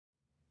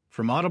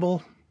From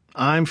Audible,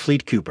 I'm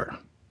Fleet Cooper.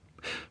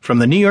 From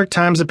the New York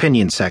Times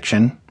opinion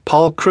section,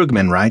 Paul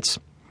Krugman writes,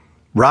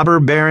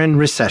 Robber Baron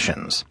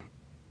Recessions.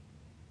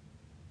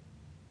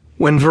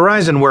 When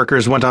Verizon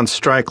workers went on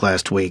strike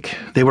last week,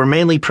 they were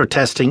mainly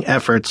protesting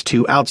efforts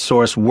to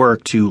outsource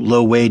work to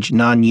low-wage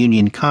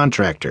non-union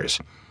contractors.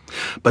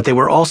 But they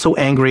were also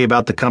angry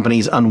about the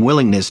company's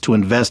unwillingness to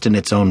invest in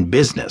its own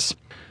business.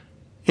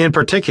 In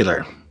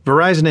particular,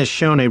 Verizon has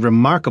shown a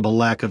remarkable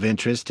lack of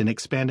interest in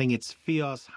expanding its Fios